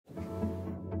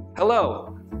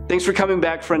Hello! Thanks for coming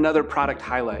back for another product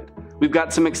highlight. We've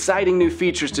got some exciting new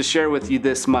features to share with you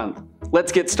this month.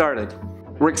 Let's get started.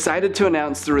 We're excited to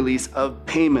announce the release of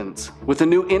Payments. With a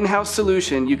new in-house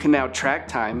solution, you can now track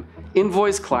time,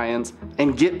 invoice clients,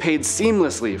 and get paid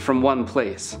seamlessly from one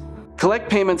place. Collect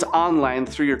payments online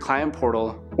through your client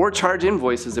portal or charge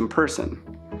invoices in person.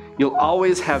 You'll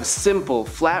always have simple,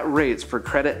 flat rates for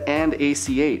credit and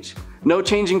ACH. No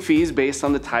changing fees based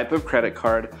on the type of credit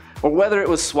card or whether it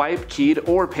was swiped, keyed,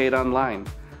 or paid online.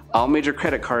 All major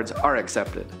credit cards are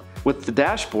accepted. With the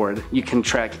dashboard, you can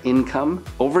track income,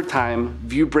 over time,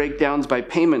 view breakdowns by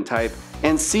payment type,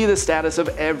 and see the status of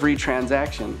every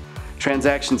transaction.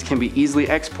 Transactions can be easily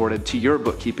exported to your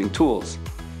bookkeeping tools.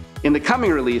 In the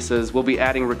coming releases, we'll be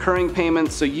adding recurring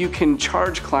payments so you can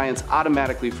charge clients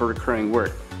automatically for recurring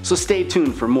work. So stay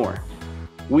tuned for more.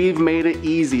 We've made it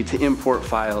easy to import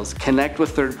files, connect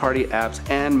with third-party apps,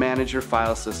 and manage your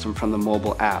file system from the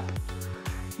mobile app.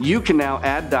 You can now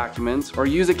add documents or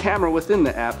use a camera within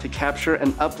the app to capture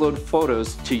and upload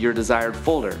photos to your desired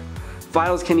folder.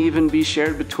 Files can even be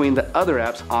shared between the other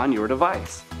apps on your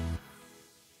device.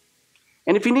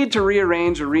 And if you need to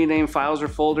rearrange or rename files or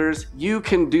folders, you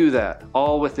can do that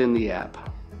all within the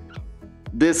app.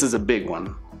 This is a big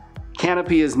one.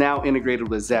 Canopy is now integrated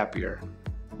with Zapier.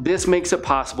 This makes it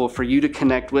possible for you to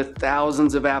connect with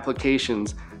thousands of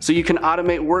applications so you can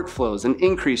automate workflows and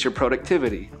increase your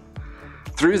productivity.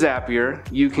 Through Zapier,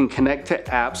 you can connect to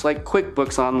apps like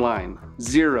QuickBooks Online,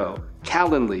 Xero,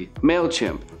 Calendly,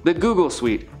 MailChimp, the Google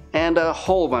Suite, and a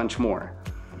whole bunch more.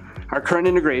 Our current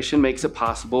integration makes it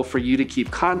possible for you to keep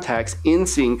contacts in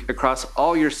sync across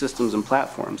all your systems and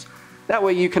platforms. That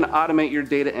way you can automate your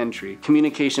data entry,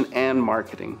 communication, and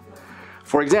marketing.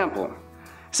 For example,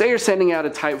 say you're sending out a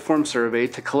Typeform survey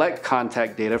to collect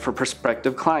contact data for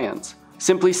prospective clients.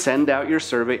 Simply send out your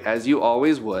survey as you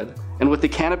always would, and with the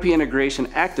Canopy integration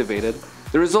activated,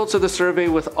 the results of the survey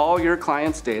with all your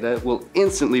clients' data will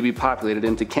instantly be populated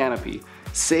into Canopy,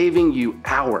 saving you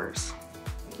hours.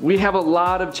 We have a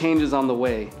lot of changes on the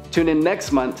way. Tune in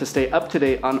next month to stay up to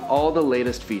date on all the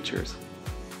latest features.